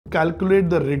calculate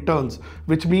the returns,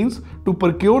 which means to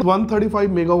procure 135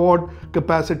 megawatt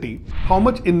capacity, how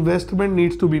much investment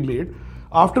needs to be made.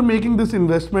 After making this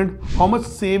investment, how much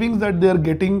savings that they are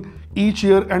getting each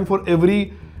year and for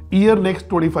every year next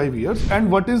 25 years, and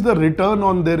what is the return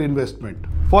on their investment.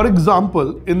 For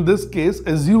example, in this case,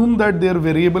 assume that their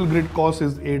variable grid cost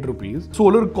is 8 rupees,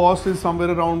 solar cost is somewhere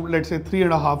around, let's say,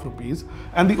 3.5 rupees,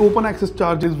 and the open access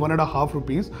charge is 1.5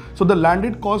 rupees. So the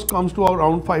landed cost comes to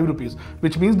around 5 rupees,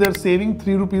 which means they're saving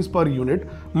 3 rupees per unit,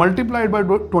 multiplied by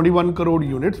 21 crore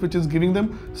units, which is giving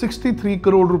them 63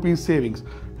 crore rupees savings.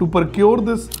 To procure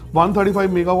this 135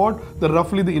 megawatt,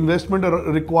 roughly the investment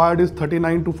required is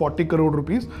 39 to 40 crore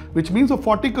rupees, which means a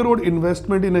 40 crore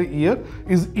investment in a year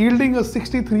is yielding a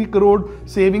 63 crore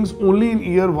savings only in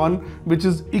year one, which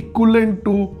is equivalent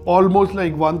to almost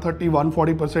like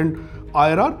 130-140%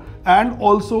 IRR and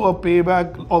also a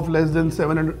payback of less than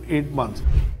 7 and 8 months.